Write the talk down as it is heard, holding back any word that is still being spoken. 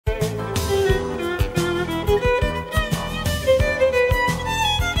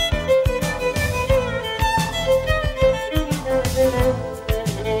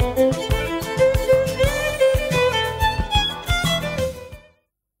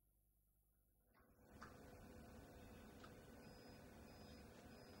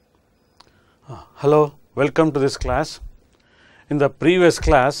Hello, welcome to this class. In the previous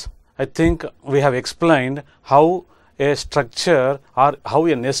class, I think we have explained how a structure or how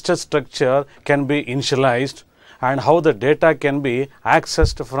a nested structure can be initialized and how the data can be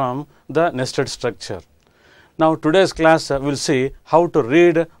accessed from the nested structure. Now today's class will see how to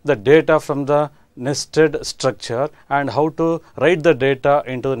read the data from the nested structure and how to write the data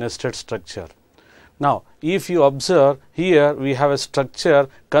into the nested structure. Now, if you observe here, we have a structure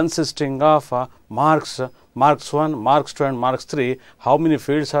consisting of marks 1, marks 2 and marks 3. How many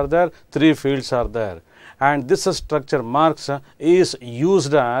fields are there? 3 fields are there. And this structure marks is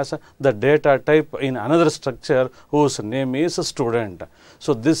used as the data type in another structure whose name is student.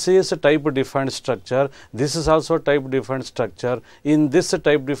 So, this is a type defined structure. This is also type defined structure. In this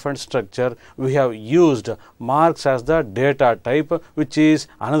type defined structure, we have used marks as the data type, which is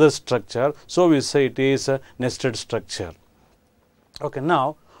another structure. So, we say it is a nested structure. Okay,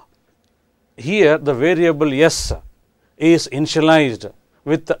 now here the variable s is initialized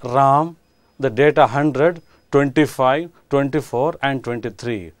with RAM, the data 100, 25, 24 and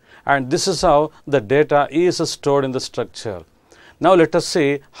 23, and this is how the data is stored in the structure. Now let us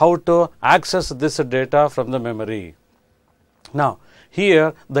see how to access this data from the memory. Now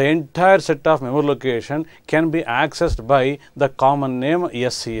here the entire set of memory location can be accessed by the common name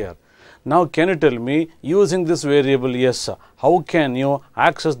s here. Now can you tell me, using this variable s, how can you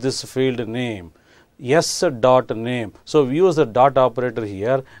access this field name? S dot name. So we use the dot operator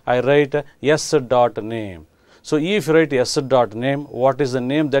here. I write s dot name. So if you write s dot name, what is the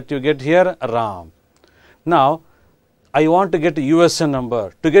name that you get here? RAM. Now I want to get USN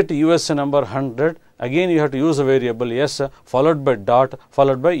number. To get USN number 100, again you have to use a variable s followed by dot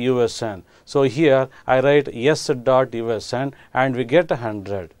followed by USN. So here I write s dot USN and we get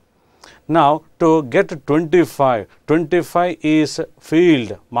 100. Now to get 25, 25 is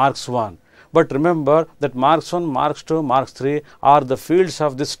field marks 1. But remember that marks 1, marks 2, marks 3 are the fields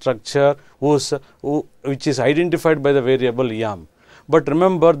of this structure which is identified by the variable m. But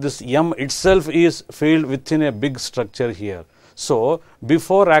remember, this m itself is field within a big structure here. So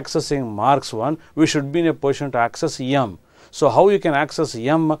before accessing marks 1, we should be in a position to access m. So how you can access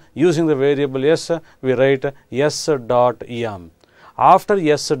m using the variable s? We write s dot m. After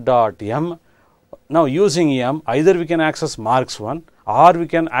s dot m, now using m, either we can access marks 1 or we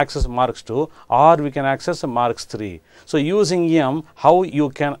can access marks 2 or we can access marks 3. So using m, how you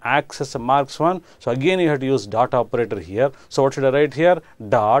can access marks 1? So again you have to use dot operator here. So what should I write here?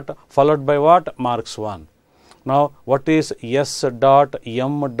 Dot followed by what? Marks 1. Now what is s dot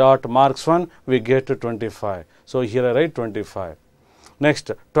m dot marks 1? We get to 25. So here I write 25.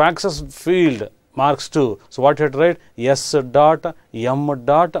 Next, to access field marks 2. So what you have to write? S dot m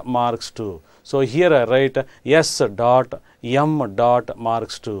dot marks 2. So here I write s dot m dot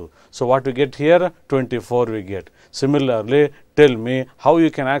marks 2. So what we get here? 24 we get. Similarly, tell me how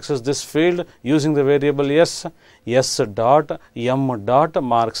you can access this field using the variable s dot m dot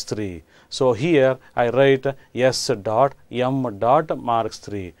marks 3. So here I write s dot m dot marks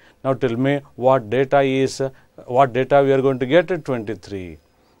 3. Now tell me what data we are going to get? 23.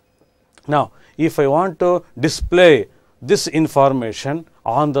 Now if I want to display this information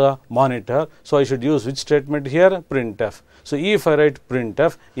on the monitor, so I should use which statement here? Printf. So if I write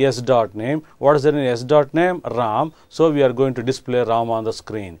printf s dot name, what is there in s dot name? RAM. So we are going to display RAM on the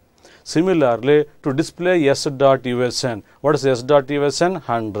screen. Similarly, to display s dot usn, what is s dot usn?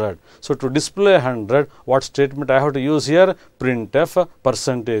 100. So to display 100, what statement I have to use here? Printf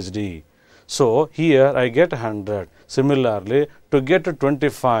 %d. So here I get 100. Similarly, to get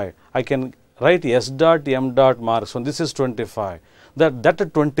 25, I can write s dot m dot marks 1. This is 25.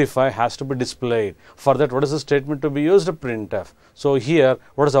 That 25 has to be displayed. For that, what is the statement to be used? Printf. So here,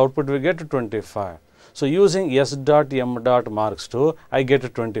 what is the output we get? 25. So using s dot m dot marks 2, I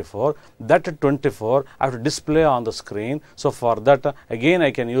get 24. That 24 I have to display on the screen. So for that, again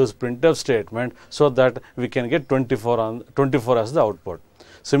I can use printf statement so that we can get 24 as the output.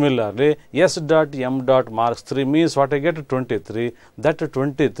 Similarly, s dot m dot marks 3 means what I get? 23. That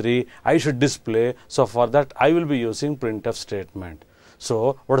 23 I should display. So for that I will be using printf statement.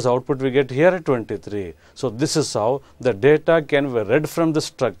 So what is the output we get here? 23. So this is how the data can be read from the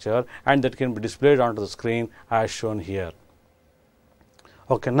structure and that can be displayed onto the screen as shown here.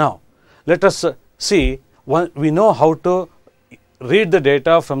 Okay, now let us see. We know how to read the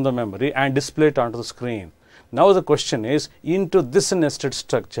data from the memory and display it onto the screen. Now the question is, into this nested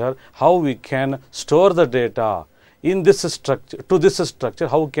structure, how we can store the data in this structure. To this structure,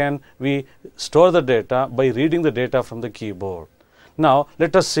 how can we store the data? By reading the data from the keyboard. Now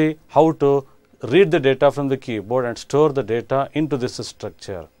let us see how to read the data from the keyboard and store the data into this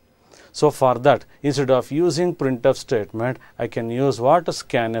structure. So for that, instead of using printf statement, I can use what?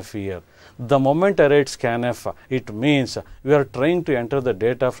 Scanf here. The moment I write scanf, it means we are trying to enter the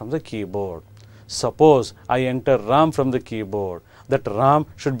data from the keyboard. Suppose I enter RAM from the keyboard. That RAM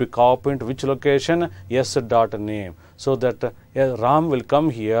should be copied to which location? s.name. So that RAM will come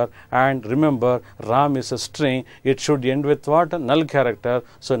here, and remember RAM is a string. It should end with what? Null character.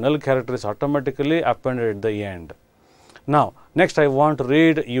 So null character is automatically appended at the end. Now next I want to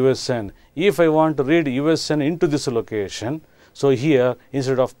read USN. If I want to read USN into this location, so here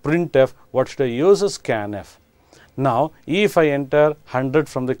instead of printf, what should I use? Scanf. Now if I enter 100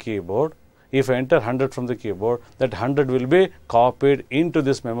 from the keyboard, that 100 will be copied into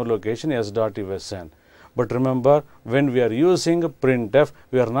this memory location s.usn. But remember, when we are using printf,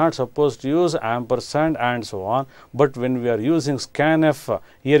 we are not supposed to use ampersand and so on. But when we are using scanf,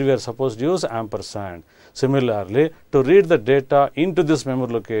 here we are supposed to use ampersand. Similarly, to read the data into this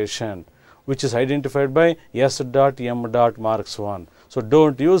memory location, which is identified by s.m.marks1. So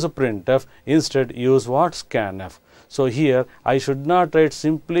don't use printf, instead use what? Scanf. So here I should not write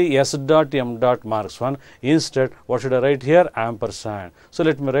simply s.m.marks1. Instead, what should I write here? Ampersand. So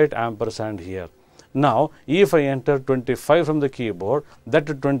let me write ampersand here. Now if I enter 25 from the keyboard,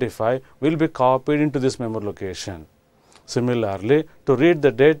 that 25 will be copied into this memory location. Similarly, to read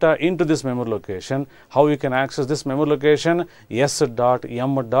the data into this memory location, how you can access this memory location?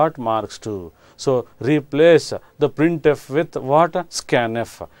 s.m.marks2. So replace the printf with what?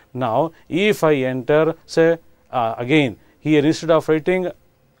 Scanf. Now if I enter, say again here instead of writing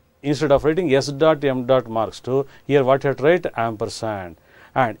s.m.marks2, here what you have to write? Ampersand.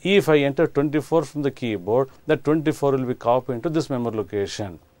 And if I enter 24 from the keyboard, that 24 will be copied into this memory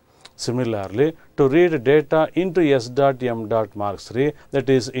location. Similarly, to read data into s.m.marks3, that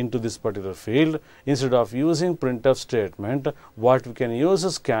is into this particular field, instead of using printf statement, what we can use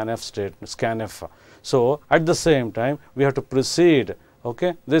is scanf. So at the same time, we have to precede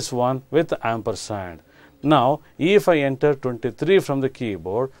this one with ampersand. Now if I enter 23 from the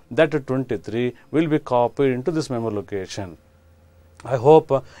keyboard, that 23 will be copied into this memory location. I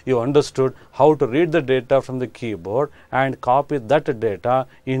hope you understood how to read the data from the keyboard and copy that data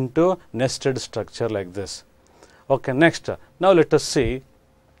into nested structure like this. Okay, next, now let us see.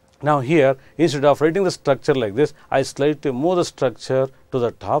 Now here, instead of writing the structure like this, I slightly move the structure to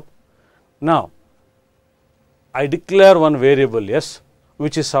the top. Now I declare one variable s,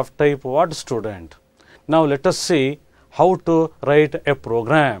 which is of type what? Student. Now let us see how to write a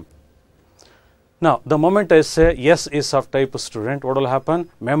program. Now the moment I say yes is of type student, what will happen?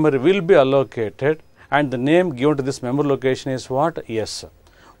 Memory will be allocated and the name given to this memory location is what? Yes.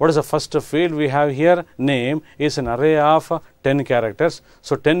 What is the first field we have here? Name is an array of 10 characters.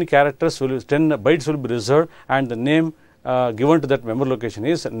 So 10 bytes will be reserved and the name given to that memory location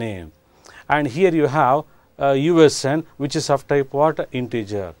is name. And here you have USN, which is of type what?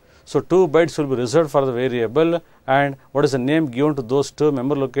 Integer. So 2 bytes will be reserved for the variable, and what is the name given to those two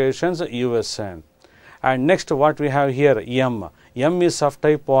memory locations? USN. And next what we have here? M. M is of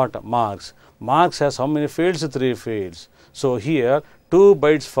type what? Marks. Marks has how many fields? 3 fields. So here 2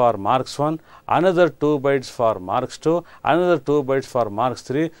 bytes for marks 1, another 2 bytes for marks 2, another 2 bytes for marks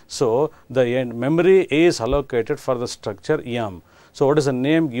 3. So the memory is allocated for the structure M. So what is the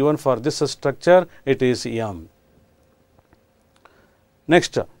name given for this structure? It is M.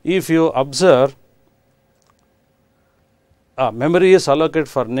 Next, if you observe, memory is allocated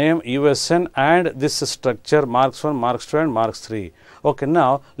for name, USN, and this structure marks 1, marks 2, and marks 3. Okay,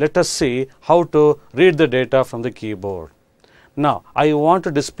 now let us see how to read the data from the keyboard. Now I want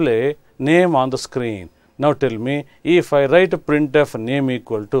to display name on the screen. Now tell me, if I write printf name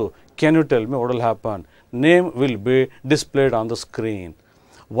equal to, can you tell me what will happen? Name will be displayed on the screen.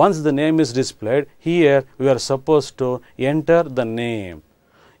 Once the name is displayed, here we are supposed to enter the name.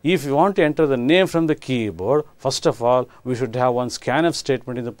 If you want to enter the name from the keyboard, first of all, we should have one scanf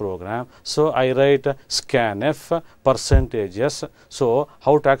statement in the program. So I write scanf %s. So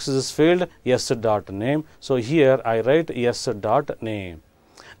how to access this field? s.name. So here I write s.name.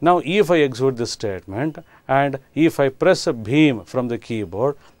 Now if I execute this statement and if I press beam from the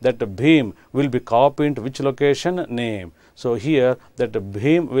keyboard, that beam will be copied into which location? Name. So here that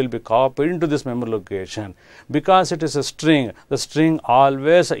beam will be copied into this memory location. Because it is a string, the string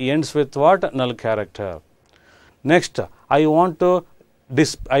always ends with what? Null character. Next, I want to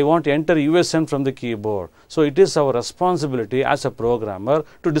enter USN from the keyboard. So it is our responsibility as a programmer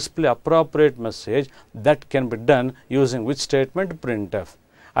to display appropriate message. That can be done using which statement? Printf.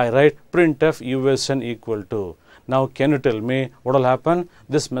 I write printf USN equal to. Now can you tell me what will happen?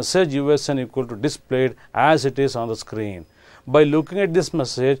 This message USN equal to displayed as it is on the screen. by looking at this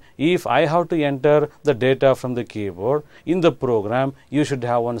message, if I have to enter the data from the keyboard in the program, you should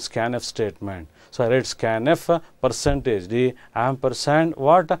have one scanf statement. So I write scanf %d ampersand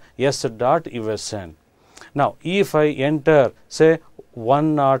what s dot usn. Now if I enter say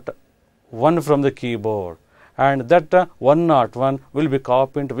 101 from the keyboard, and that 101 will be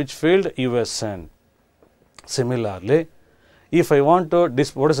copied into which field? usn. Similarly, if I want to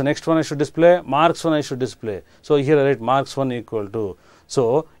what is the next one I should display? Marks 1 I should display. So here I write marks 1 equal to.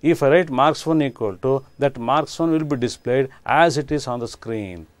 So if I write marks 1 equal to, that marks 1 will be displayed as it is on the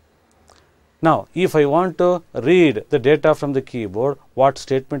screen. Now if I want to read the data from the keyboard, what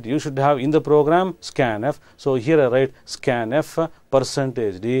statement you should have in the program? Scanf. So here I write scanf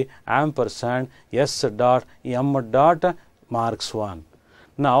 %d ampersand s dot m dot marks 1.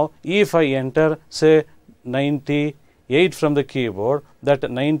 Now if I enter say 98 from the keyboard, that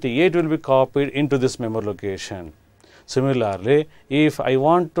 98 will be copied into this memory location. Similarly, if I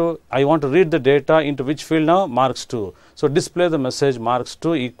want to read the data into which field now? Marks 2. So display the message marks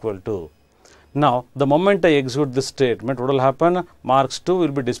 2 equal to. Now the moment I execute this statement, what will happen? Marks 2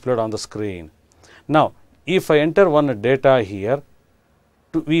 will be displayed on the screen. Now if I enter one data here,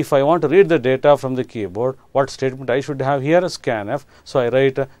 if I want to read the data from the keyboard, what statement I should have here? Scanf. So I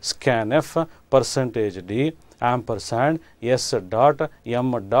write scanf %d ampersand s dot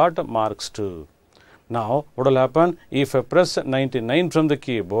m dot marks 2. Now what will happen? If I press 99 from the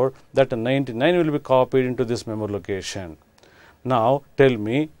keyboard, that 99 will be copied into this memory location. Now tell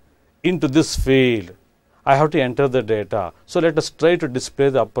me, into this field I have to enter the data. So let us try to display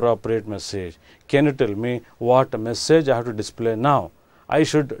the appropriate message. Can you tell me what message I have to display now? I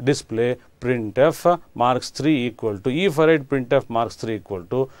should display printf marks 3 equal to. If I write printf marks 3 equal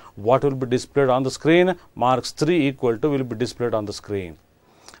to, what will be displayed on the screen? Marks 3 equal to will be displayed on the screen.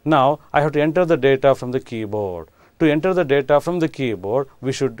 Now I have to enter the data from the keyboard. To enter the data from the keyboard,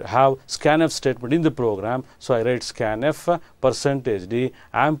 we should have scanf statement in the program. So I write scanf %d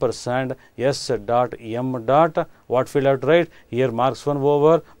ampersand s dot m dot. What field I have to write? Here marks 1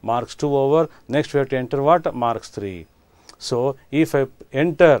 over, marks 2 over. Next we have to enter what? Marks 3. So if I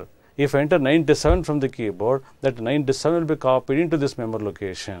enter 97 from the keyboard, that 97 will be copied into this memory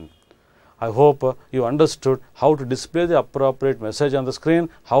location. I hope you understood how to display the appropriate message on the screen,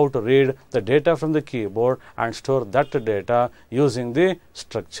 how to read the data from the keyboard and store that data using the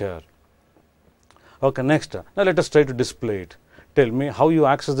structure. Okay, next. Now let us try to display it. Tell me how you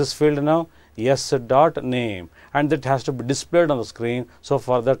access this field now. S dot name, and that has to be displayed on the screen. So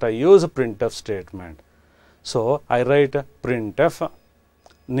for that I use a printf statement. So I write printf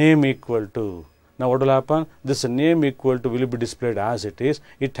name equal to. Now what will happen? This name equal to will be displayed as it is.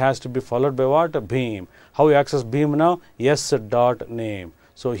 It has to be followed by what? Beam. How you access beam now? S dot name.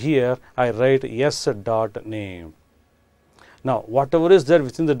 So here I write S dot name. Now whatever is there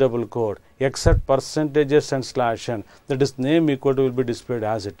within the double quote except percentages and /n, that is name equal to will be displayed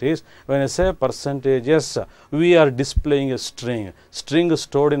as it is. When I say percentages, we are displaying a string. String is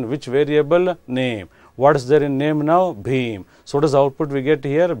stored in which variable? Name. What is there in name now? Beam. So what is the output we get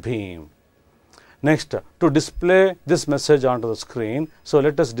here? Beam. Next, to display this message onto the screen, so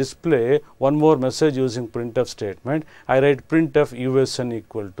let us display one more message using printf statement. I write printf usn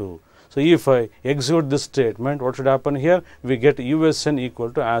equal to. So if I execute this statement, what should happen here? We get usn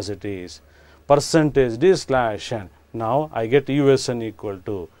equal to as it is. %d/n. Now I get usn equal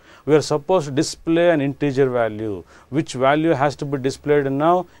to. We are supposed to display an integer value. Which value has to be displayed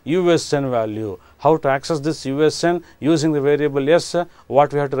now? usn value. How to access this usn? Using the variable s.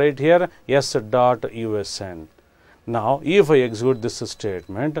 What we have to write here? S dot usn. Now if I execute this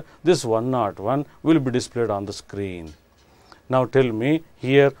statement, this 101 will be displayed on the screen. Now tell me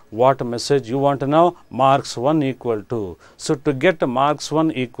here what message you want now? Marks 1 equal to. So to get marks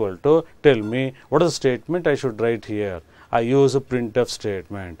 1 equal to, tell me what is the statement I should write here? I use a printf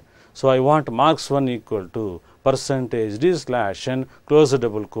statement. So I want marks 1 equal to %d/n close the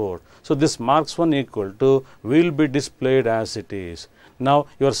double quote. So this marks 1 equal to will be displayed as it is. Now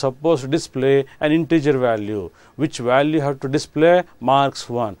you are supposed to display an integer value. Which value you have to display? Marks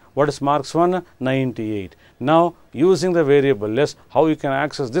 1. What is marks 1? 98. Now using the variable s, how you can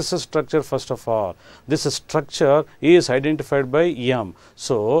access this structure? First of all, this structure is identified by m.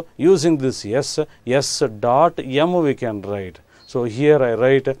 So using this s dot m we can write. So here I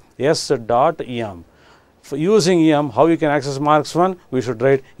write s dot m. Using m, how you can access marks 1? We should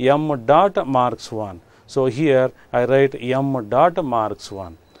write m dot marks 1. So here I write m dot marks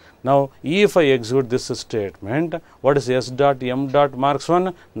 1. Now if I execute this statement, what is s dot m dot marks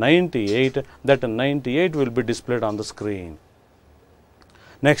 1? 98. That 98 will be displayed on the screen.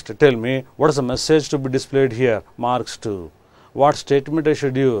 Next, tell me what is the message to be displayed here? Marks 2. what statement I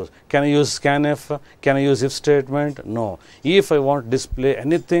should use. Can I use scanf? Can I use if statement? No. If I want to display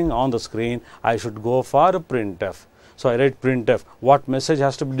anything on the screen, I should go for printf. So I write printf. What message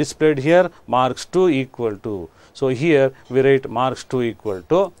has to be displayed here? Marks 2 equal to. So here we write marks 2 equal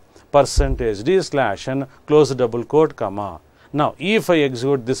to %d/n close double quote comma. Now if I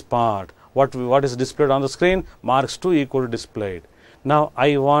execute this part, what is displayed on the screen? Marks 2 equal to displayed. Now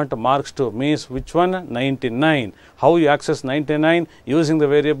I want marks 2 means which one? 99. How you access 99? Using the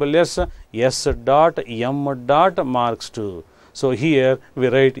variable s dot m dot marks 2. So here we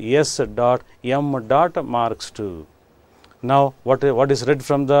write s dot m dot marks 2. Now what is read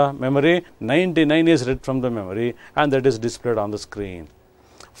from the memory? 99 is read from the memory, and that is displayed on the screen.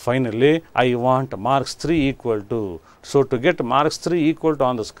 Finally, I want marks 3 equal to. So to get marks 3 equal to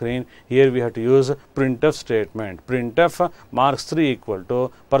on the screen, here we have to use printf statement. Printf marks 3 equal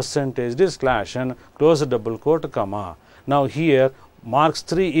to %d/n close double quote comma. Now here marks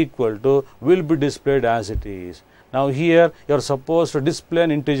 3 equal to will be displayed as it is. Now here you are supposed to display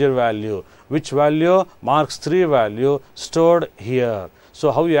an integer value. Which value? Marks 3 value stored here.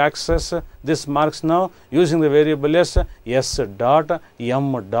 So how you access this marks now? Using the variable s dot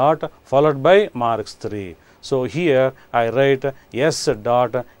m dot followed by marks 3. So here I write s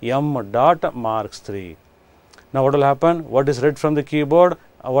dot m dot marks 3. Now what will happen? What is read from the keyboard?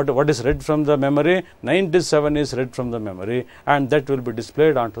 What is read from the memory? 97 is read from the memory, and that will be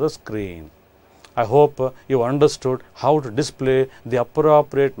displayed onto the screen. I hope you understood how to display the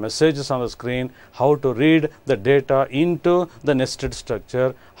appropriate messages on the screen, how to read the data into the nested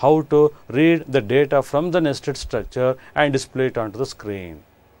structure, how to read the data from the nested structure and display it onto the screen.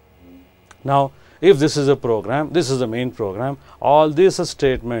 Now, if this is a program, this is the main program, all these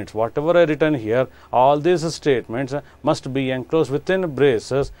statements, whatever I written here, all these statements must be enclosed within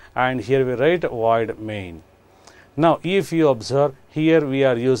braces, and here we write void main. Now, if you observe, here we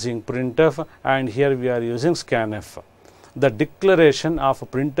are using printf and here we are using scanf. The declaration of a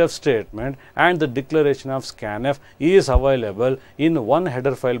printf statement and the declaration of scanf is available in one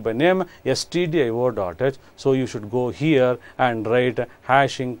header file by name stdio.h. So you should go here and write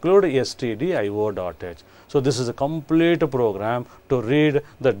 #include stdio.h. So this is a complete program to read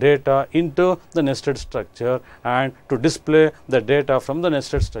the data into the nested structure and to display the data from the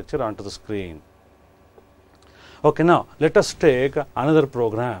nested structure onto the screen. Okay, now let us take another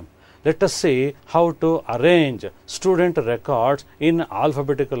program. Let us see how to arrange student records in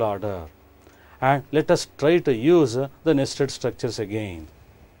alphabetical order, and let us try to use the nested structures again.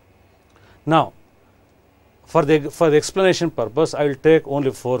 Now, for the explanation purpose, I will take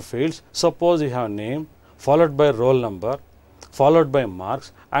only 4 fields. Suppose you have name followed by roll number, followed by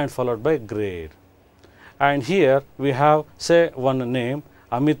marks, and followed by grade. And here we have, say, one name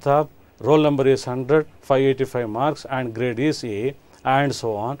Amitabh, roll number is 100, 585 marks, and grade is A, and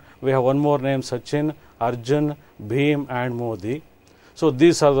so on. We have one more name Sachin, Arjun, Bhim, and Modi. So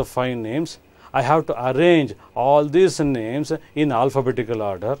these are the 5 names. I have to arrange all these names in alphabetical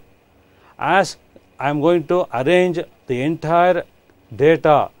order. As I am going to arrange the entire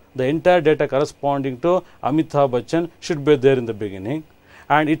data corresponding to Amitabh Bachchan should be there in the beginning,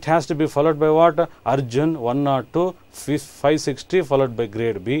 and it has to be followed by what? Arjun 102, 560 followed by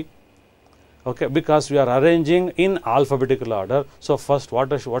grade B. Okay, because we are arranging in alphabetical order. So first what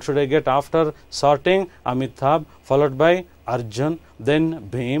should I get after sorting? Amitabh followed by Arjun, then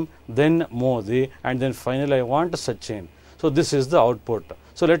Bhim, then Modi, and then finally I want Sachin. So this is the output.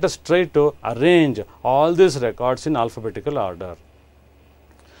 So let us try to arrange all these records in alphabetical order.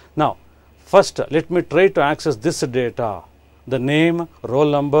 Now first let me try to access this data. The name, roll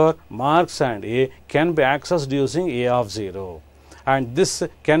number, marks and A can be accessed using A of 0. And this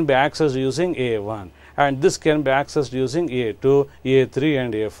can be accessed using A1, and this can be accessed using A2, A3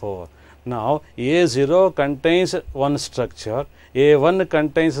 and A4. Now A0 contains one structure, A1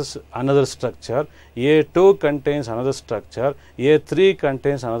 contains another structure, A2 contains another structure, A3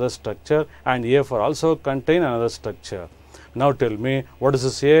 contains another structure, and A4 also contains another structure. Now tell me, what is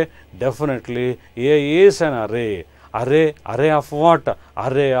this A? Definitely A is an array. Array of what?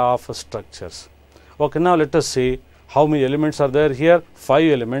 Array of structures. Okay, now let us see how many elements are there here? 5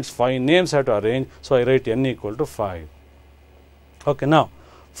 elements, 5 names have to arrange. So I write n equal to 5. Okay, now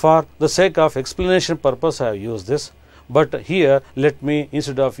for the sake of explanation purpose I have used this, but here let me,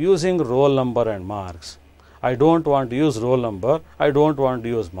 instead of using roll number and marks, I don't want to use roll number, I don't want to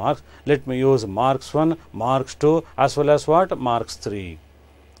use marks, let me use marks 1, marks 2 as well as what? Marks 3.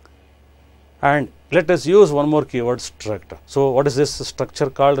 And let us use one more keyword, struct. So what is this structure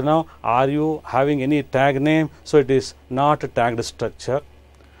called now? Are you having any tag name? So it is not a tagged structure,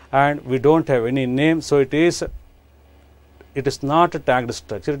 and we don't have any name, so it is it is not a tagged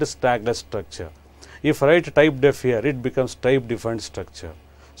structure, it is tagless structure. If I write type def here, it becomes type defined structure.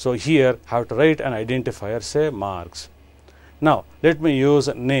 So here I have to write an identifier, say marks. Now let me use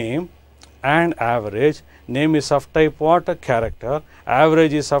name and average. Name is of type what? Character.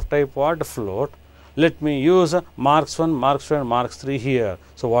 Average is of type what? Float. Let me use marks 1, marks 2 and marks 3 here.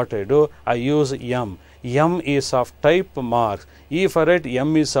 So what I do? I use m. M is of type marks. If I write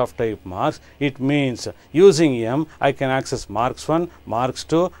m is of type marks, it means using m I can access marks 1, marks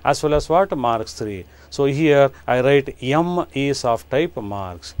 2 as well as what? Marks 3. So here I write m is of type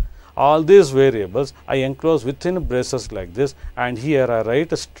marks. All these variables I enclose within braces like this, and here I write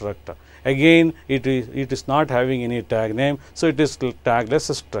struct. Again it is not having any tag name, so it is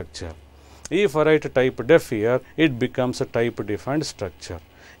tagless structure. If I write a type def here, it becomes a type defined structure.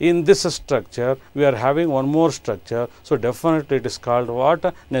 In this structure we are having one more structure, so definitely it is called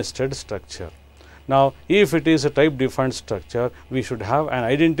what? Nested structure. Now if it is a type defined structure, we should have an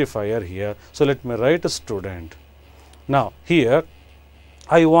identifier here. So let me write a student. Now here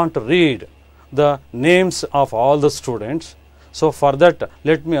I want to read the names of all the students. So for that,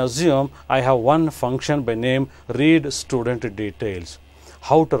 let me assume I have one function by name read student details.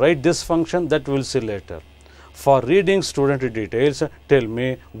 How to write this function, that we will see later. For reading student details, tell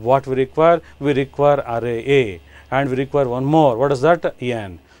me what we require. We require array A, and we require one more. What is that?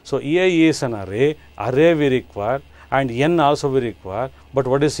 N. So A is an array we require, and n also we require. But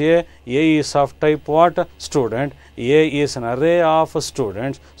what is A? A is of type what? Student. A is an array of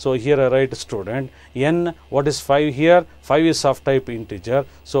students. So here I write student. N, what is 5 here? 5 is of type integer.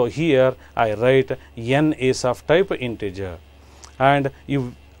 So here I write n is of type integer. And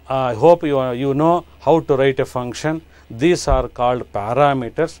I hope you know how to write a function. These are called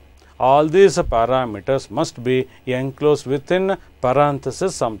parameters. All these parameters must be enclosed within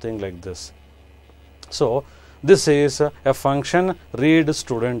parenthesis, something like this. So this is a function read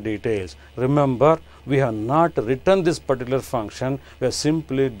student details. Remember, we have not written this particular function, we have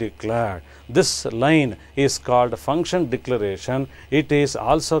simply declared. This line is called function declaration. It is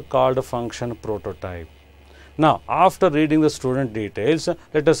also called function prototype. Now after reading the student details,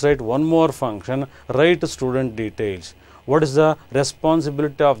 let us write one more function, write student details. What is the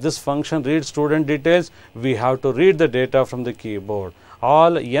responsibility of this function read student details? We have to read the data from the keyboard.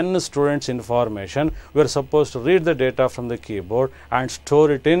 All n students information, we are supposed to read the data from the keyboard and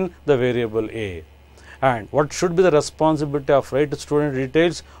store it in the variable A. And what should be the responsibility of write student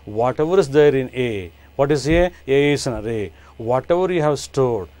details? Whatever is there in A. What is A? A is an array. Whatever you have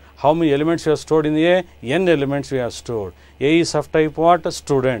stored. How many elements you have stored in A? N elements we have stored. A is of type what?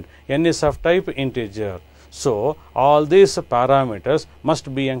 Student. N is of type integer. So all these parameters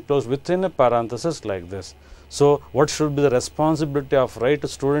must be enclosed within a parenthesis like this. So what should be the responsibility of write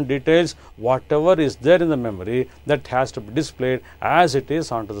student details? Whatever is there in the memory, that has to be displayed as it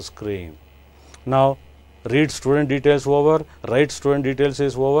is onto the screen. Now read student details over, write student details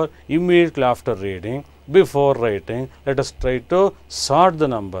is over. Immediately after reading, before writing, let us try to sort the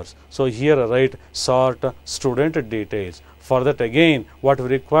numbers. So here I write sort student details. For that again, what we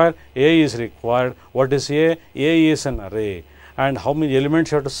require? A is required. What is A? A is an array. And how many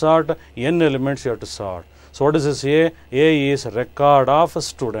elements you have to sort? N elements you have to sort. So what is this A? A is record of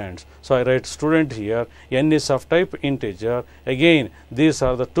students. So I write student here. N is of type integer. Again, these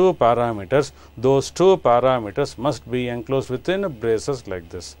are the two parameters. Those two parameters must be enclosed within braces like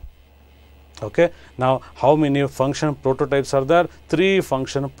this. Okay. Now how many function prototypes are there? 3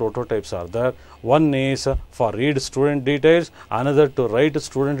 function prototypes are there. One is for read student details, another to write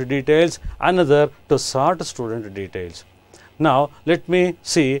student details, another to sort student details. Now let me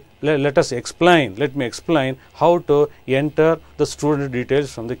see, let me explain how to enter the student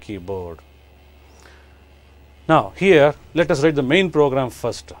details from the keyboard. Now here let us write the main program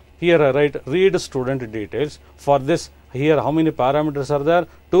first. Here I write read student details. For this, here how many parameters are there?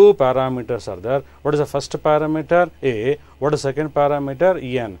 2 parameters are there. What is the first parameter? A. What is the second parameter?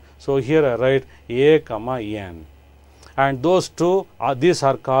 N. So here I write A comma N. And those two these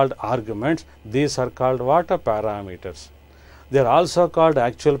are called arguments. These are called what? Parameters. They are also called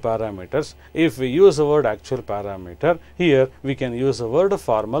actual parameters. If we use the word actual parameter, here we can use the word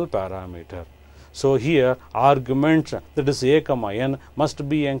formal parameter. So here arguments, that is A comma N, must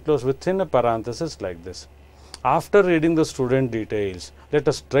be enclosed within a parenthesis like this. After reading the student details, let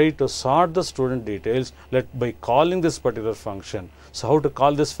us try to sort the student details by calling this particular function. So how to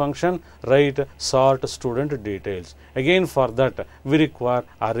call this function? Write sort student details. Again for that we require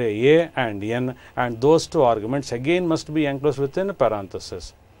array A and N, and those two arguments again must be enclosed within a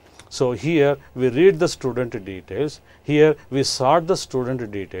parenthesis. So here we read the student details, here we sort the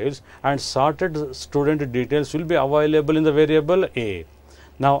student details, and sorted student details will be available in the variable A.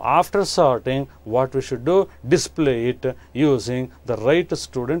 Now after sorting, what we should do? Display it using the write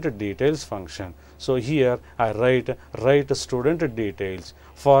student details function. So here I write student details.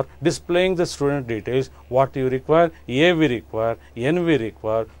 For displaying the student details, what you require? A we require, N we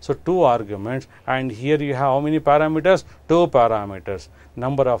require, so 2 arguments, and here you have how many parameters? 2 parameters.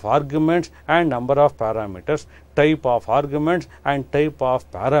 Number of arguments and number of parameters, type of arguments and type of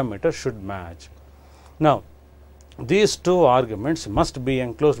parameters should match. Now these 2 arguments must be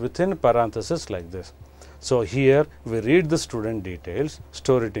enclosed within parentheses like this. So here we read the student details,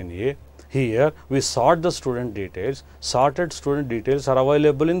 store it in A. Here we sort the student details, sorted student details are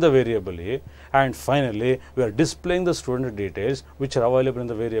available in the variable A, and finally we are displaying the student details which are available in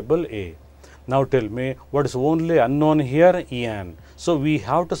the variable A. Now tell me what is only unknown here? N. So we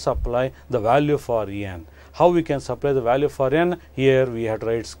have to supply the value for N. How we can supply the value for N? Here we have to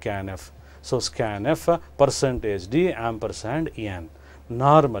write scanf. So scanf %d ampersand N.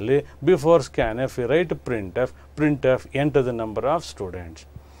 Normally before scanf we write printf enter the number of students.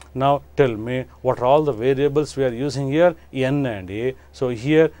 Now tell me what are all the variables we are using here? N and A. So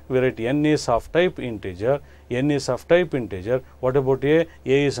here we write N is of type integer, N is of type integer. What about A?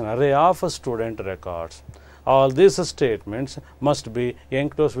 A is an array of student records. All these statements must be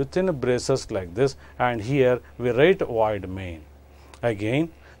enclosed within braces like this, and here we write void main.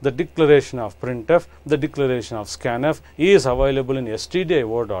 Again, the declaration of printf, the declaration of scanf is available in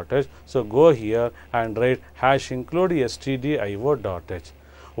stdio.h. So go here and write #include stdio.h.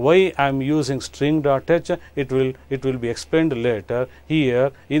 Why I am using string.h? It will be explained later.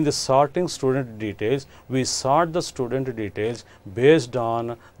 Here in the sorting student details, we sort the student details based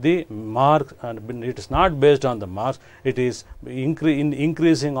on the marks, and it is not based on the marks. It is in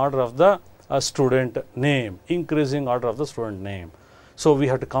increasing order of the student name, increasing order of the student name. So we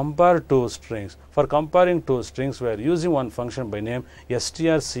have to compare 2 strings. For comparing 2 strings, we are using one function by name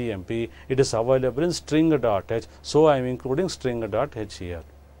strcmp. It is available in string.h. So I am including string.h here.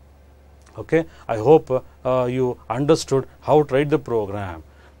 Okay, I hope you understood how to write the program.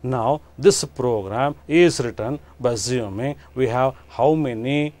 Now this program is written by assuming we have how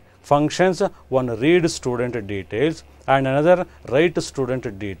many functions? One read student details, and another write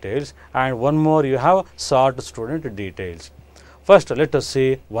student details, and one more you have sort student details. First let us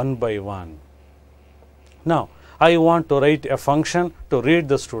see one by one. Now I want to write a function to read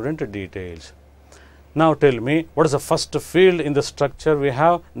the student details. Now tell me what is the first field in the structure? We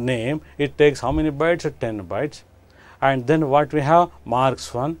have name. It takes how many bytes? 10 bytes. And then what we have?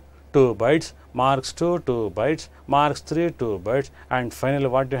 Marks 1, 2 bytes, marks 2, 2 bytes, marks 3, 2 bytes, and finally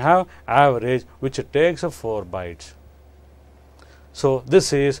what you have? Average, which takes 4 bytes. So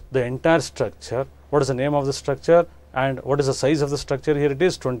this is the entire structure. What is the name of the structure and what is the size of the structure? Here it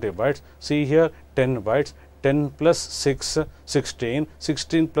is 20 bytes. See here 10 bytes. 10 plus 6, 16,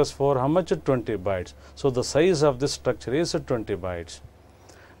 16 plus 4, how much? 20 bytes. So the size of this structure is 20 bytes.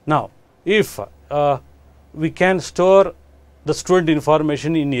 Now, if we can store the student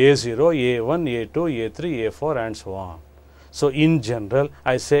information in A0, A1, A2, A3, A4 and so on. So in general,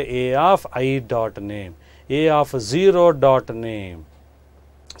 I say A of I dot name, A of 0 dot name.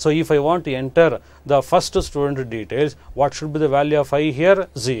 So if I want to enter the first student details, what should be the value of I here?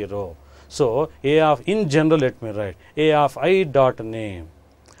 0. So A of, in general, let me write A of I dot name,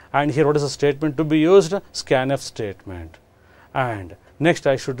 and here what is the statement to be used? Scanf statement. And next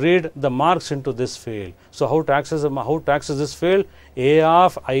I should read the marks into this field. So how to access this field? A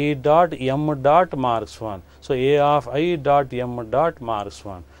of I dot m dot marks 1. So A of I dot m dot marks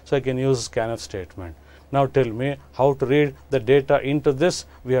 1. So I can use scanf statement. Now tell me how to read the data into this.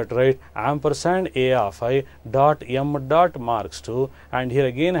 We have to write ampersand A of I dot m dot marks 2, and here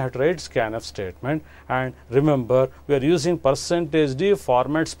again I have to write scanf statement. And remember, we are using %d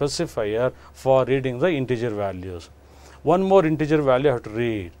format specifier for reading the integer values. One more integer value I have to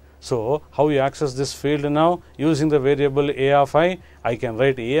read. So how you access this field now? Using the variable A of I can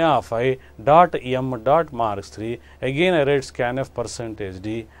write A of I dot m dot marks 3. Again I write scanf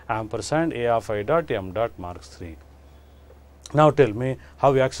 %d ampersand A of I dot m dot marks 3. Now tell me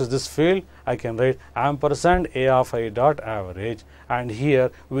how you access this field. I can write ampersand A of I dot average, and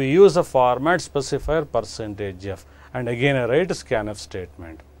here we use the format specifier %f, and again I write scanf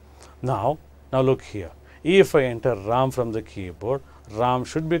statement. Now look here. If I enter RAM from the keyboard, RAM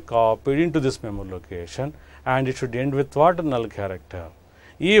should be copied into this memory location, and it should end with what? Null character.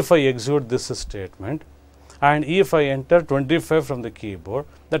 If I execute this statement, and if I enter 25 from the keyboard,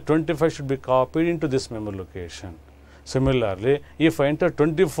 the 25 should be copied into this memory location. Similarly, if I enter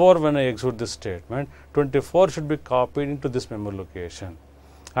 24 when I execute this statement, 24 should be copied into this memory location.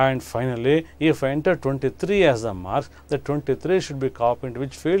 And finally, if I enter 23 as the marks, the 23 should be copied into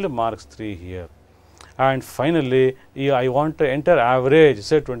which field? Marks 3 here. And finally, I want to enter average,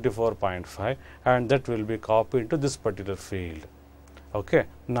 say 24.5, and that will be copied into this particular field. Okay.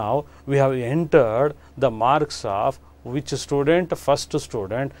 Now, we have entered the marks of which student? First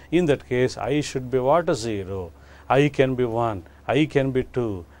student. In that case, I should be what? 0. I can be 1, I can be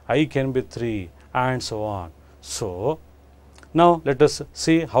 2, I can be 3, and so on. So, now let us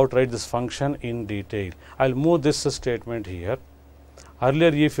see how to write this function in detail. I will move this statement here. Earlier,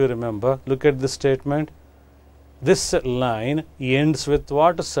 if you remember, look at this statement. This line ends with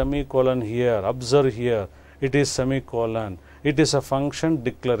what? Semicolon here. Observe here. It is semicolon. It is a function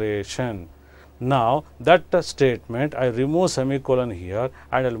declaration. Now, that statement, I remove semicolon here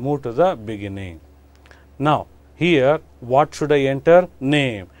and I will move to the beginning. Now, here, what should I enter?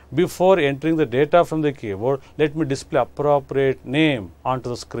 Name. Before entering the data from the keyboard, let me display appropriate name onto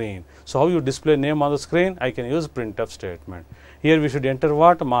the screen. So, how you display name on the screen? I can use printf statement. Here we should enter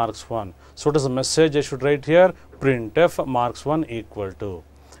what? Marks 1. So, what is the message I should write here? Printf marks 1 equal to.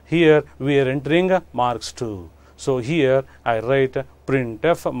 Here we are entering marks 2. So, here I write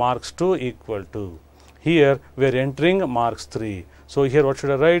printf marks 2 equal to. Here we are entering marks 3. So, here what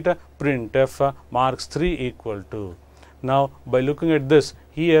should I write? Printf marks 3 equal to. Now, by looking at this,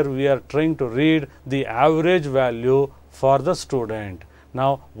 here we are trying to read the average value for the student.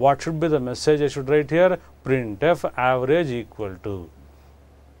 Now, what should be the message I should write here? Printf average equal to.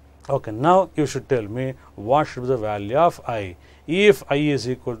 Okay, now you should tell me what should be the value of I. If I is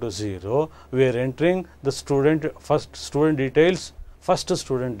equal to 0, we are entering the first student details.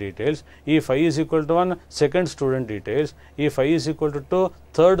 If I is equal to 1, second student details. If I is equal to 2,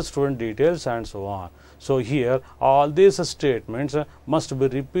 third student details, and so on. So, here all these statements must be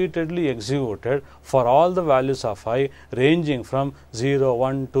repeatedly executed for all the values of I ranging from 0,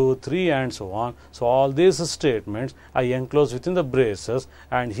 1, 2, 3, and so on. So, all these statements I enclose within the braces,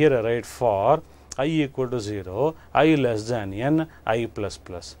 and here I write for I equal to 0, I less than n, I plus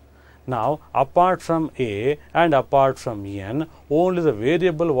plus. Now, apart from a and apart from n, only the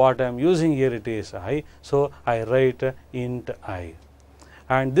variable what I am using here it is I. So, I write int I.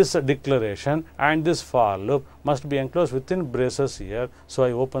 And this declaration and this for loop must be enclosed within braces here. So,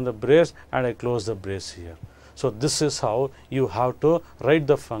 I open the brace and I close the brace here. So, this is how you have to write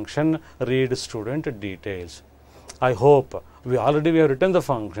the function read student details. I hope we have written the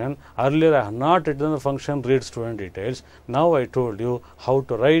function. Earlier I have not written the function read student details. Now, I told you how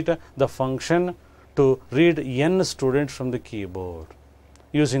to write the function to read n students from the keyboard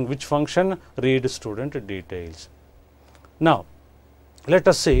using which function? Read student details. Now, let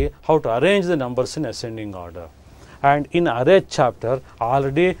us see how to arrange the numbers in ascending order. And in array chapter,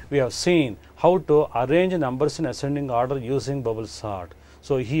 already we have seen how to arrange numbers in ascending order using bubble sort.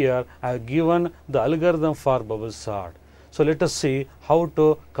 So, here I have given the algorithm for bubble sort. So, let us see how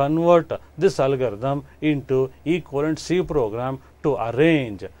to convert this algorithm into equivalent C program to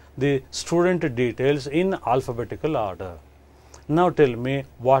arrange the student details in alphabetical order. Now, tell me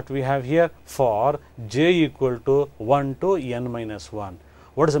what we have here for j equal to 1 to n minus 1.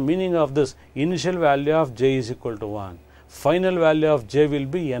 What is the meaning of this? Initial value of j is equal to 1. Final value of j will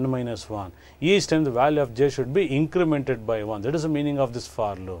be n minus 1. Each time the value of j should be incremented by 1. That is the meaning of this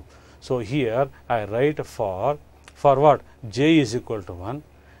for loop. So, here I write for what? J is equal to 1.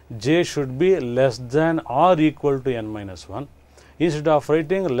 J should be less than or equal to n minus 1. Instead of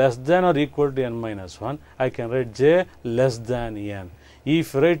writing less than or equal to n minus 1, I can write j less than n.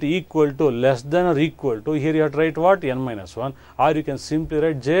 If you write equal to, less than or equal to, here you have to write what? N minus 1, or you can simply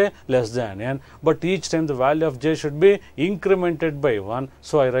write j less than n, but each time the value of j should be incremented by 1,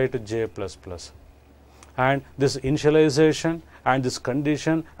 so I write j plus plus. And this initialization and this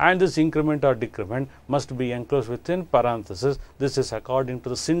condition and this increment or decrement must be enclosed within parentheses. This is according to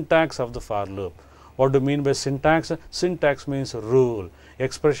the syntax of the for loop. What do you mean by syntax? Syntax means rule.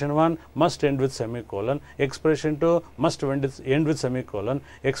 Expression 1 must end with semicolon, expression 2 must end with semicolon,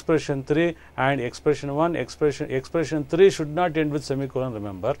 expression 3 and expression 1, expression 3 should not end with semicolon,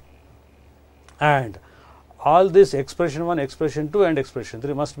 remember. And all this expression 1, expression 2 and expression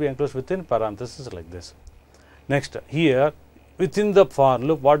 3 must be enclosed within parentheses like this. Next, here within the for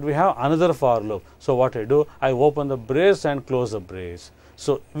loop, what we have? Another for loop. So, what I do? I open the brace and close the brace.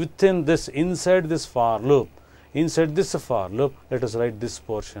 So, within this, inside this for loop, let us write this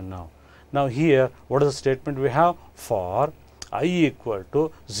portion now. Now, here what is the statement we have? For I equal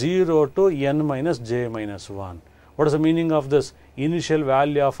to 0 to n minus j minus 1. What is the meaning of this? Initial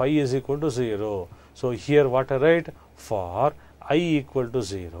value of I is equal to 0. So, here what I write? for I equal to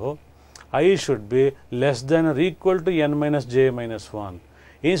 0, I should be less than or equal to n minus j minus 1.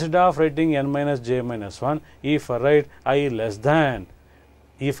 Instead of writing n minus j minus 1, if I write I less than,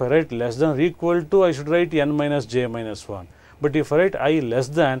 if I write less than or equal to, I should write n minus j minus 1. But if I write I less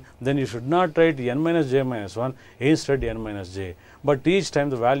than, then you should not write n minus j minus 1, instead n minus j. But each time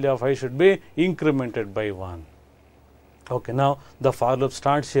the value of I should be incremented by 1. Okay, now the for loop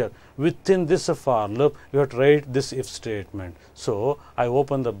starts here. Within this for loop, you have to write this if statement. So I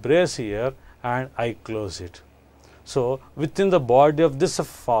open the brace here and I close it. So within the body of this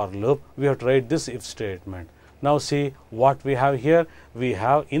for loop, we have to write this if statement. Now see what we have here. We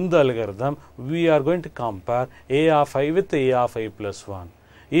have in the algorithm, we are going to compare a of I with a of I plus 1.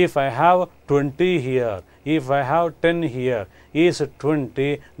 If I have 20 here, if I have 10 here, is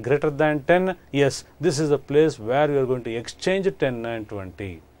 20 greater than 10? Yes, this is the place where we are going to exchange 10 and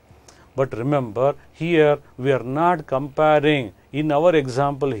 20. But remember, here we are not comparing. In our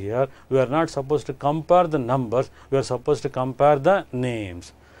example here, we are not supposed to compare the numbers, we are supposed to compare the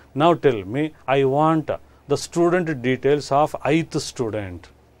names. Now tell me, I want the student details of ith student.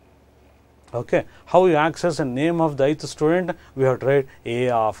 Okay, how you access the name of the ith student? We have to write a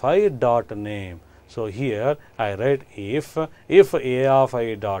of I dot name. So here I write if a of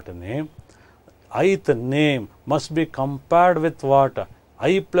I dot name, ith name must be compared with what?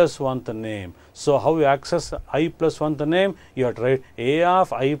 I plus 1th name. So how you access I plus 1th name? You have to write a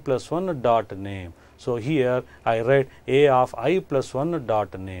of I plus 1 dot name. So here I write a of I plus 1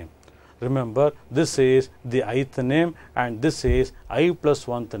 dot name. Remember, this is the ith name and this is I plus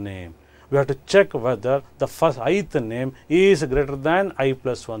 1th name. We have to check whether the first ith name is greater than I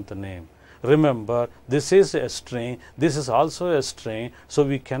plus 1th name. Remember, this is a string, this is also a string, so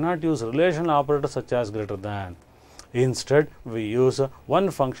we cannot use relational operators such as greater than. Instead, we use one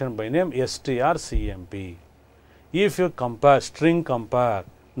function by name strcmp. If you compare, string compare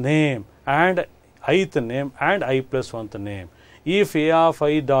name and ith name and I plus 1th name, if a of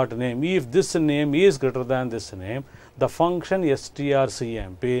I dot name, if this name is greater than this name, the function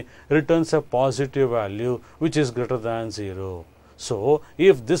strcmp returns a positive value which is greater than 0. So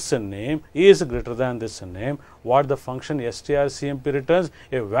if this name is greater than this name, what the function strcmp returns?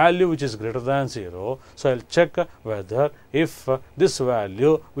 A value which is greater than 0. So I will check whether if this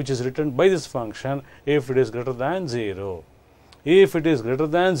value which is returned by this function, if it is greater than 0. If it is greater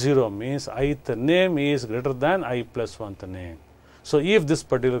than 0 means ith name is greater than I plus 1th name. So if this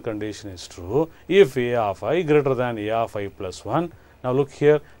particular condition is true, if a of I greater than a of I plus 1, now look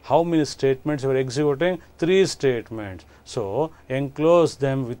here, how many statements we are executing? 3 statements. So enclose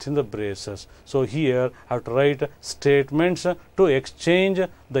them within the braces. So here I have to write statements to exchange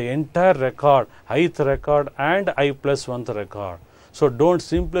the entire record, ith record and I plus 1th record. So don't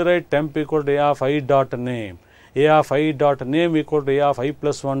simply write temp equal to a of I dot name. A of I dot name equal to a of I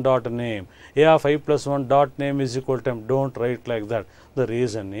plus 1 dot name. A of I plus 1 dot name is equal to temp. Don't write like that. The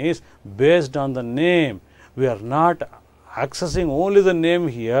reason is based on the name. We are not accessing only the name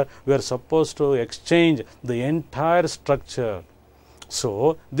here. We are supposed to exchange the entire structure.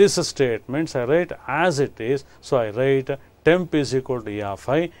 So this statements I write as it is. So I write temp is equal to a of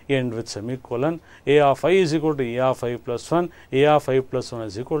I, end with semicolon. A of I is equal to a of I plus 1. A of I plus 1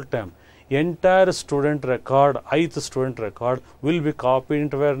 is equal to temp. Entire student record, ith student record will be copied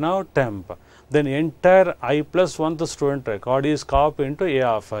into where now? Temp. Then entire I plus 1th student record is copied into a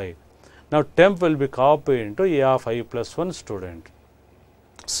of I. Now temp will be copied into a of I plus 1 student.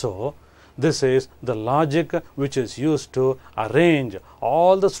 So this is the logic which is used to arrange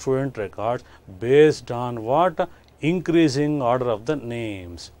all the student records based on what? Increasing order of the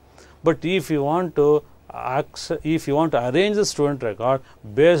names. But if you want to arrange the student record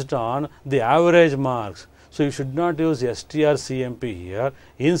based on the average marks, so you should not use strcmp here.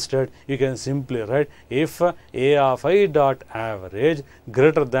 Instead, you can simply write if a of I dot average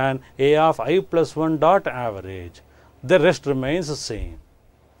greater than a of I plus 1 dot average. The rest remains the same.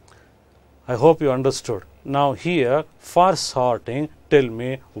 I hope you understood. Now here for sorting, tell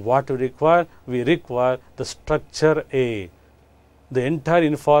me what we require. We require the structure A. The entire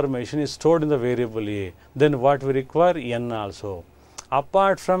information is stored in the variable A. Then what we require? N also.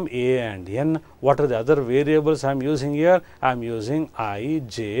 Apart from A and N, what are the other variables I am using here? I am using I,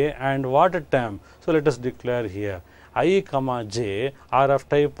 J and what? Temp. So let us declare here I comma J are of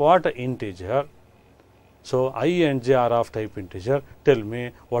type what? Integer. So I and J are of type integer. Tell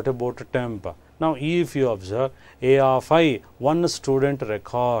me what about temp? Now if you observe, A of I, one student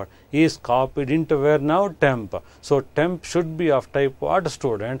record is copied into where now? Temp. So temp should be of type what?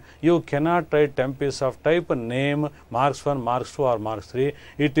 Student. You cannot write temp is of type name, marks 1, marks 2 or marks 3.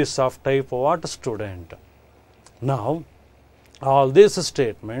 It is of type what? Student. Now all these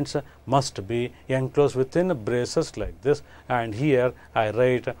statements must be enclosed within braces like this, and here I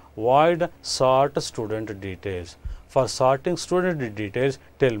write void sort student details. For sorting student details,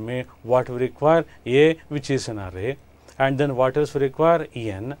 tell me what we require: A, which is an array, and then what else we require?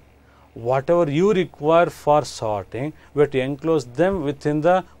 N. Whatever you require for sorting, we have to enclose them within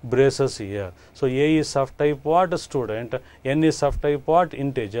the braces here. So A is of type what? Student, N is of type what?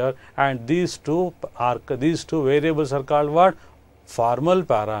 Integer, and these two variables are called what? Formal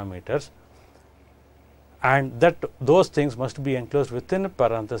parameters, and those things must be enclosed within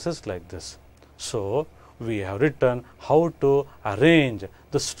parentheses like this. So we have written how to arrange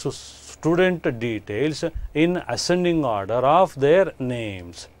the student details in ascending order of their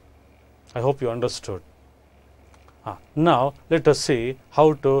names. I hope you understood. Now let us see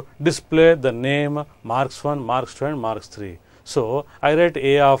how to display the name marks 1, marks 2 and marks 3. So I write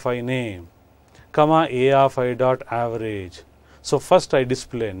A of I name, comma A of I dot average. So first I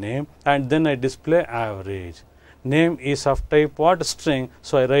display name and then I display average. Name is of type what? String.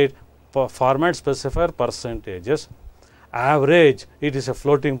 So I write format specifier percentages. Average, it is a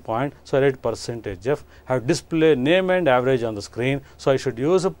floating point, so I write percentage f. I have display name and average on the screen, so I should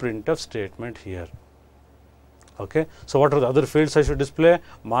use a printf statement here. Okay. So what are the other fields I should display?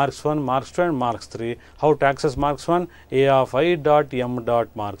 Marks 1, marks 2 and marks 3. How to access marks 1? A of I dot m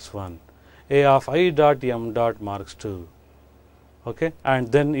dot marks 1, A of I dot m dot marks 2. Okay, and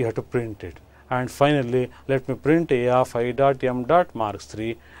then you have to print it. And finally, let me print A of I dot m dot marks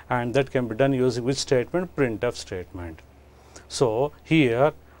 3, and that can be done using which statement? Printf statement. So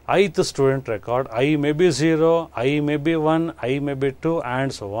here ith student record, I may be 0, I may be 1, I may be 2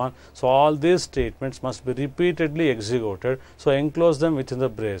 and so on. So all these statements must be repeatedly executed. So enclose them within the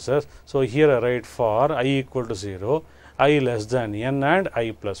braces. So here I write for I equal to 0, I less than n and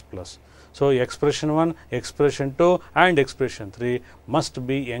I plus plus. So expression 1, expression 2 and expression 3 must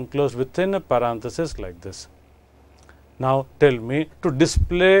be enclosed within a parenthesis like this. Now tell me, to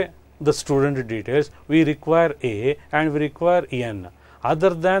display the student details, we require A and we require N.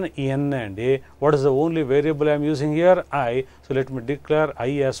 Other than N and A, what is the only variable I am using here? I. So let me declare I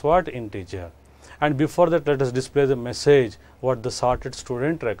as what? Integer. And before that, let us display the message what the sorted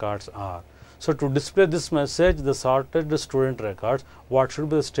student records are. So to display this message, the sorted student records, what should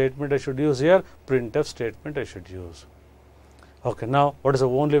be the statement I should use here? Printf statement I should use. Okay, now what is the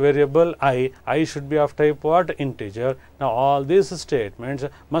only variable? I. I should be of type what? Integer. Now all these statements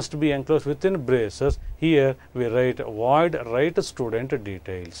must be enclosed within braces. Here we write void write student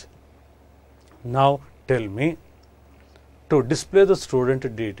details. Now tell me, to display the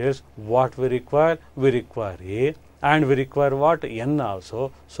student details, what we require? We require A and we require what? N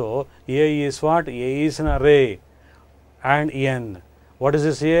also. So A is what? A is an array and N. What is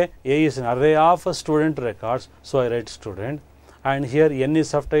this A? A is an array of student records. So I write student. And here N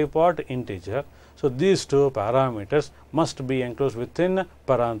is of type what? Integer. So these two parameters must be enclosed within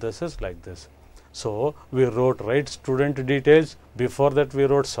parentheses like this. So we wrote write student details, before that we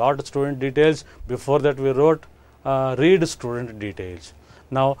wrote sort student details, before that we wrote read student details.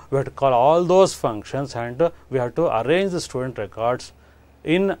 Now we have to call all those functions and we have to arrange the student records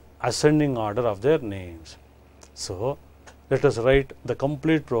in ascending order of their names. So let us write the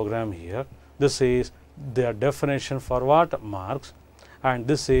complete program here. This is their definition for what? Marks, and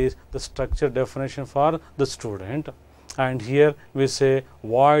this is the structure definition for the student. And here we say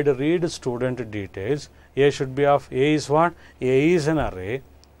void read student details. A should be of A is what? A is an array.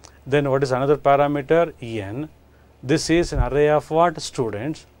 Then what is another parameter? N. This is an array of what?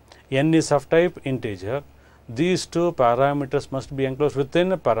 Students. N is of type integer. These two parameters must be enclosed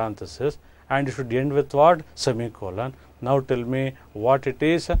within a parenthesis and it should end with what? Semicolon. Now tell me what it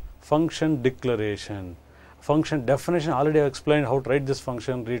is. Function declaration. Function definition, already I have explained how to write this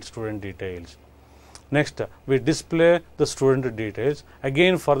function read student details. Next we display the student details.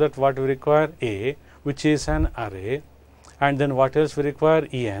 Again for that what we require? A, which is an array, and then what else we require?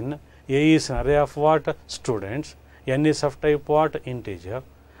 N. A is an array of what? Students. N is of type what? Integer,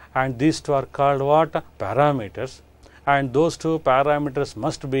 and these two are called what? Parameters, and those two parameters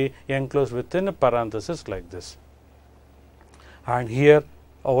must be enclosed within a parenthesis like this. And here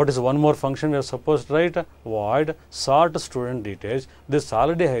what is one more function we are supposed to write? Void sort student details. This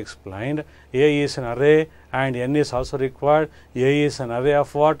already I explained. A is an array and N is also required. A is an array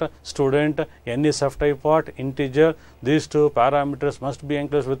of what? Student. N is of type what? Integer. These two parameters must be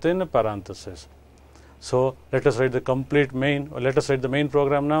enclosed within a parenthesis. So let us write the complete main. Let us write the main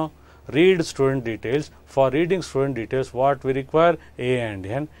program now. Read student details. For reading student details, what we require? A and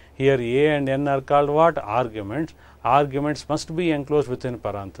N. Here A and N are called what? Arguments. Arguments must be enclosed within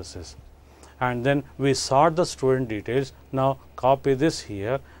parenthesis. and then we sort the student details. Now copy this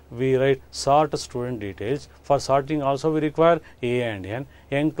here. We write sort student details. For sorting also we require a and n.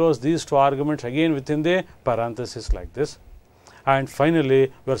 Enclose these two arguments again within the parenthesis like this. And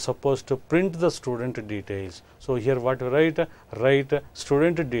finally, we are supposed to print the student details. So here what we write? Write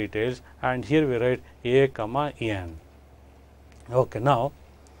student details, and here we write a comma n. Okay, now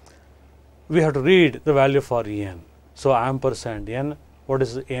we have to read the value for n. So ampersand n. What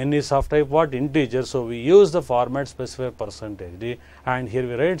is n is of type what? Integer. So we use the format specifier percentage d, and here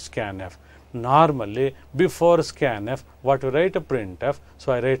we write scanf. Normally before scanf, what we write? Printf.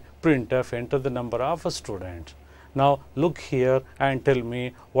 So I write printf, enter the number of students. Now look here and tell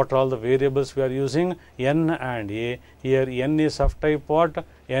me what are all the variables we are using. N and a. Here n is of type what?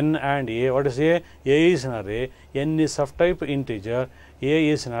 N and a. What is a? A is an array. N is of type integer. A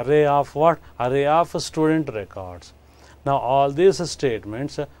is an array of what? Array of student records. Now all these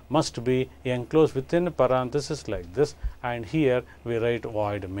statements must be enclosed within parenthesis like this, and here we write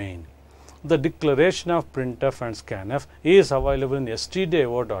void main. The declaration of printf and scanf is available in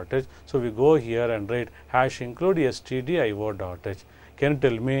stdio.h. So we go here and write hash include stdio.h. Can you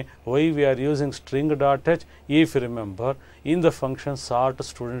tell me why we are using string.h? If you remember, in the function sort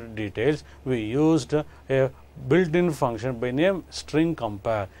student details, we used a built-in function by name string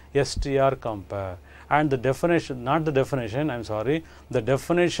compare, str compare. And the definition, not the definition, I am sorry, the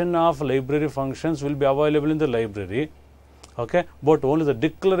definition of library functions will be available in the library. Okay, but only the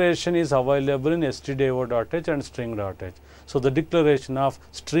declaration is available in stdio.h and string.h. So the declaration of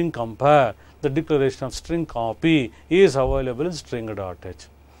string compare, the declaration of string copy is available in string.h.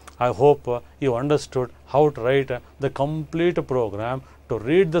 I hope you understood how to write the complete program to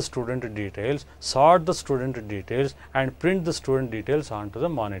read the student details, sort the student details, and print the student details onto the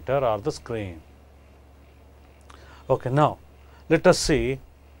monitor or the screen. Okay, now let us see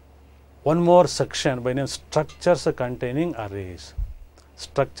one more section by name structures containing arrays.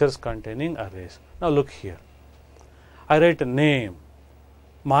 Structures containing arrays. Now look here. I write a name,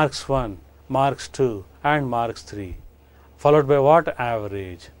 marks 1, marks 2 and marks 3, followed by what?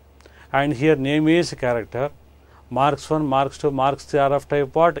 Average. And here name is character, marks 1, marks 2, marks 3 are of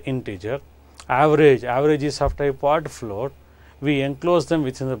type what? Integer. Average is of type what? Float. We enclose them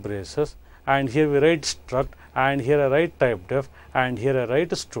within the braces, and here we write struct, and here I write type def, and here I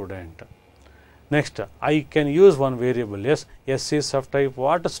write student. Next, I can use one variable s. S is of type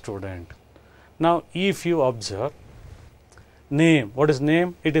what? Student. Now if you observe name, what is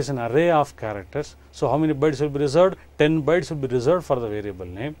name? It is an array of characters. So how many bytes will be reserved? 10 bytes will be reserved for the variable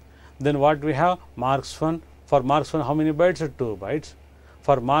name. Then what we have? Marks 1. For marks 1, how many bytes? 2 bytes.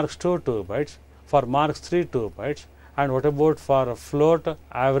 For marks 2, 2 bytes. For marks 3, 2 bytes. And what about for float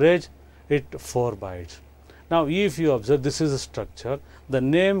average? It 4 bytes. Now if you observe, this is a structure. The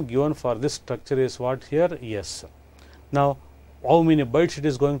name given for this structure is what here? Yes. Now how many bytes it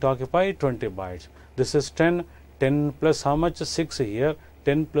is going to occupy? 20 bytes. This is 10. 10 plus how much? 6 here.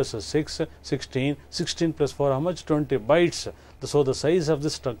 10 plus 6, 16. 16 plus 4, how much? 20 bytes. So the size of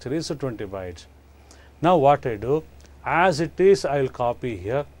this structure is 20 bytes. Now what I do? As it is, I will copy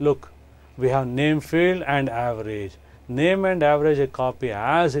here. Look, we have name field and average. Name and average I copy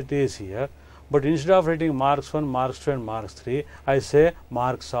as it is here. But instead of writing marks 1, marks 2 and marks 3, I say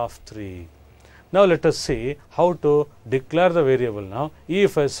marks of 3. Now let us see how to declare the variable now.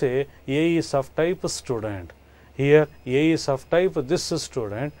 If I say A is of type student, here A is of type this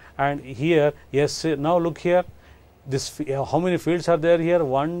student, and here yes. Now look here, this how many fields are there here?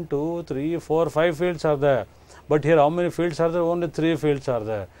 1, 2, 3, 4, 5 fields are there. But here how many fields are there? Only 3 fields are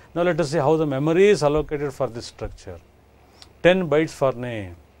there. Now let us see how the memory is allocated for this structure. 10 bytes for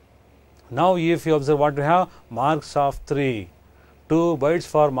name. Now if you observe what we have, marks of 3, 2 bytes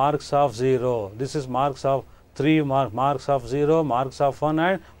for marks of 0. This is marks of 3, marks of 0, marks of 1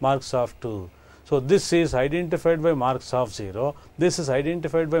 and marks of 2. So this is identified by marks of 0, this is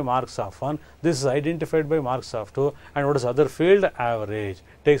identified by marks of 1, this is identified by marks of 2, and what is other field? Average.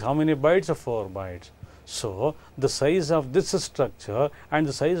 Takes how many bytes? 4 bytes. So the size of this structure and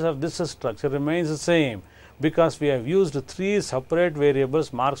the size of this structure remains the same, because we have used 3 separate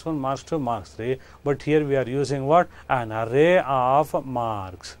variables, marks 1, marks 2, marks 3, but here we are using what? An array of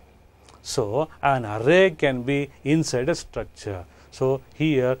marks. So an array can be inside a structure. So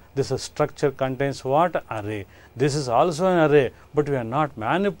here this structure contains what? Array. This is also an array, but we have not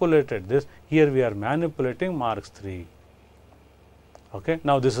manipulated this. Here we are manipulating marks 3. Okay.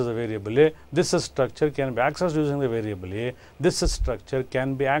 Now this is a variable A. This structure can be accessed using the variable A. This structure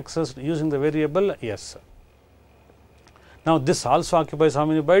can be accessed using the variable S. Now this also occupies how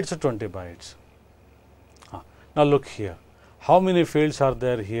many bytes? 20 bytes. Now look here. How many fields are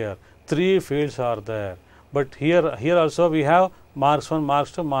there here? 3 fields are there. But here also we have marks 1,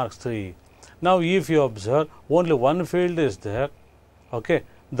 marks 2, marks 3. Now if you observe, only one field is there. Okay,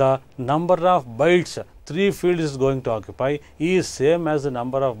 the number of bytes 3 fields is going to occupy is same as the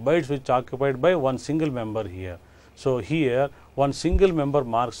number of bytes which occupied by one single member here. So here one single member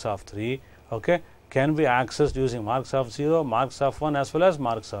marks of 3, okay, can be accessed using marks of 0, marks of 1 as well as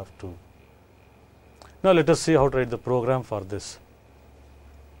marks of 2. Now let us see how to write the program for this.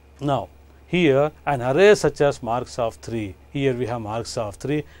 Now here an array such as marks of 3, here we have marks of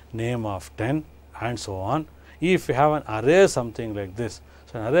 3, name of 10 and so on. If we have an array something like this,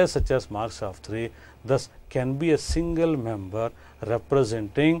 so an array such as marks of 3 thus can be a single member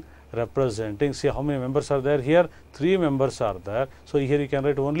representing, see how many members are there here, 3 members are there. So here you can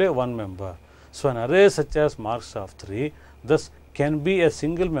write only one member. So an array such as marks of 3 thus can be a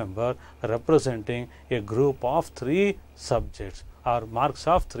single member representing a group of 3 subjects or marks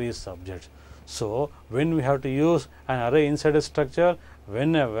of 3 subjects. So when we have to use an array inside a structure,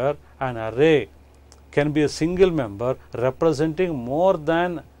 whenever an array can be a single member representing more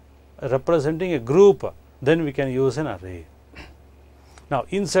than representing a group, then we can use an array. Now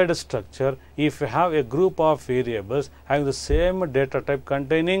inside a structure, if you have a group of variables having the same data type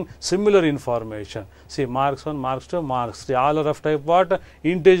containing similar information, see marks 1, marks 2, marks 3, all are of type what?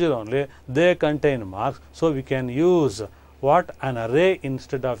 Integer only, they contain marks. So we can use what? An array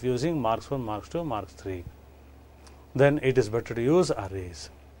instead of using marks 1, marks 2, marks 3. Then it is better to use arrays.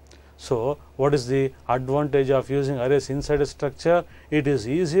 So what is the advantage of using arrays inside a structure? It is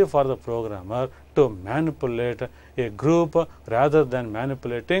easier for the programmer to manipulate a group rather than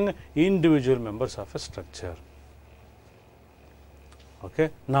manipulating individual members of a structure.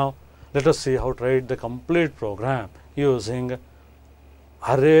 Okay. Now let us see how to write the complete program using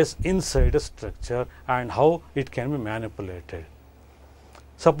arrays inside a structure and how it can be manipulated.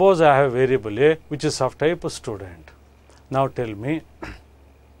 Suppose I have a variable A which is of type student. Now tell me,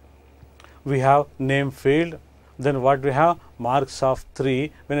 we have name field, then what we have? Marks of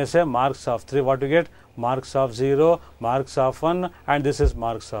 3. When I say marks of 3, what you get? Marks of 0, marks of 1, and this is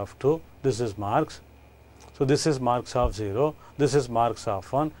marks of 2. This is marks. So this is marks of 0, this is marks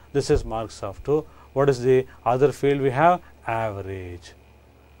of 1, this is marks of 2. What is the other field we have? Average.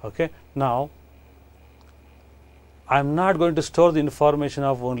 Okay. Now I am not going to store the information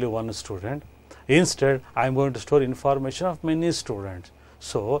of only one student. Instead, I am going to store information of many students.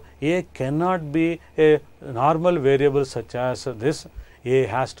 So A cannot be a normal variable such as this. A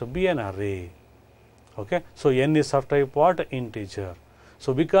has to be an array. Okay. So n is of type what? Integer.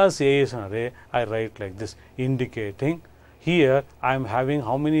 So because A is an array, I write like this, indicating here I am having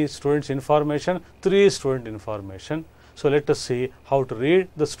how many students information? 3 student information. So let us see how to read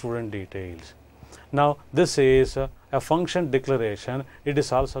the student details. Now this is a function declaration. It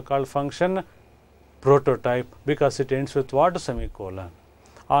is also called function prototype because it ends with what? Semicolon.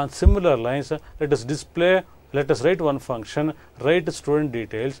 On similar lines, let us write one function, write student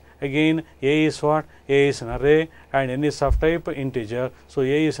details. Again, A is what? A is an array and n is of type integer. So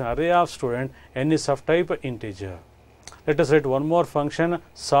A is an array of student, n is of type integer. Let us write one more function,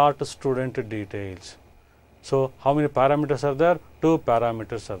 sort student details. So how many parameters are there? 2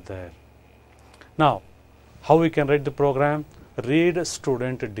 parameters are there. Now how we can write the program? Read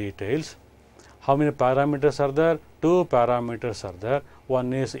student details. How many parameters are there? 2 parameters are there.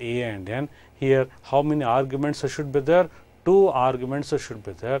 One is A and n. Here how many arguments should be there? 2 arguments should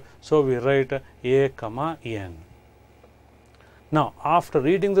be there. So we write A comma n. Now after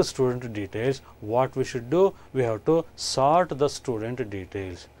reading the student details, what we should do? We have to sort the student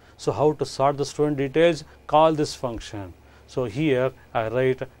details. So how to sort the student details? Call this function. So here I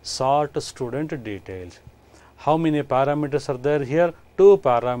write sort student details. How many parameters are there here? 2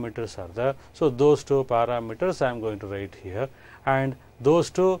 parameters are there. So those 2 parameters I am going to write here, and those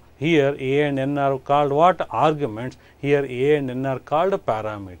 2 here A and n are called what? Arguments. Here A and n are called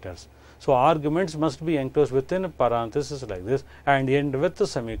parameters. So arguments must be enclosed within parenthesis like this and end with the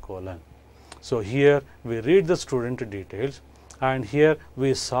semicolon. So here we read the student details and here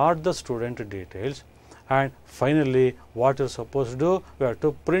we sort the student details, and finally what you are supposed to do? We have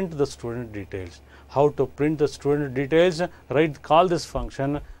to print the student details. How to print the student details? Call this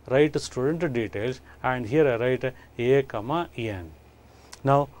function, write student details, and here I write A comma n.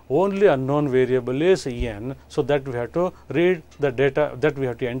 Now only unknown variable is n, so that we have to read the data that we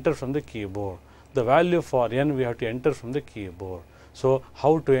have to enter from the keyboard. The value for n we have to enter from the keyboard. So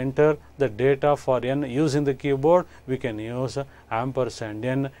how to enter the data for n using the keyboard? We can use ampersand.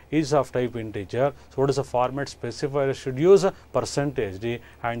 N is of type integer. So what is the format specifier? I should use %d,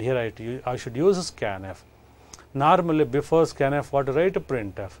 and here I should use scanf. Normally before scanf what to write?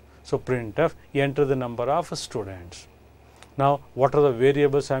 Printf. So printf, enter the number of students. Now what are the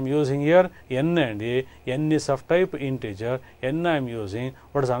variables I am using here? N and A. N is of type integer, N I am using.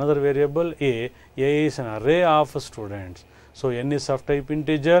 What is another variable? A. A is an array of students. So N is of type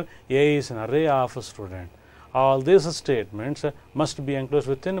integer, A is an array of students. All these statements must be enclosed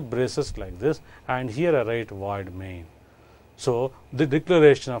within braces like this, and here I write void main. So the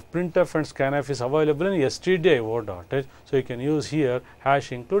declaration of printf and scanf is available in stdio.h. So you can use here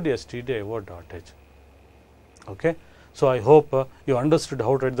hash include stdio.h. Okay. So I hope you understood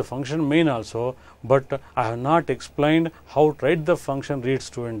how to write the function main also, but I have not explained how to write the function read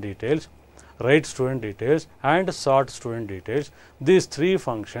student details, write student details, and sort student details. These three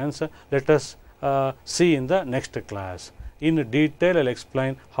functions let us see in the next class. In detail, I will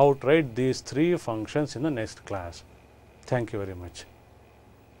explain how to write these three functions in the next class. Thank you very much.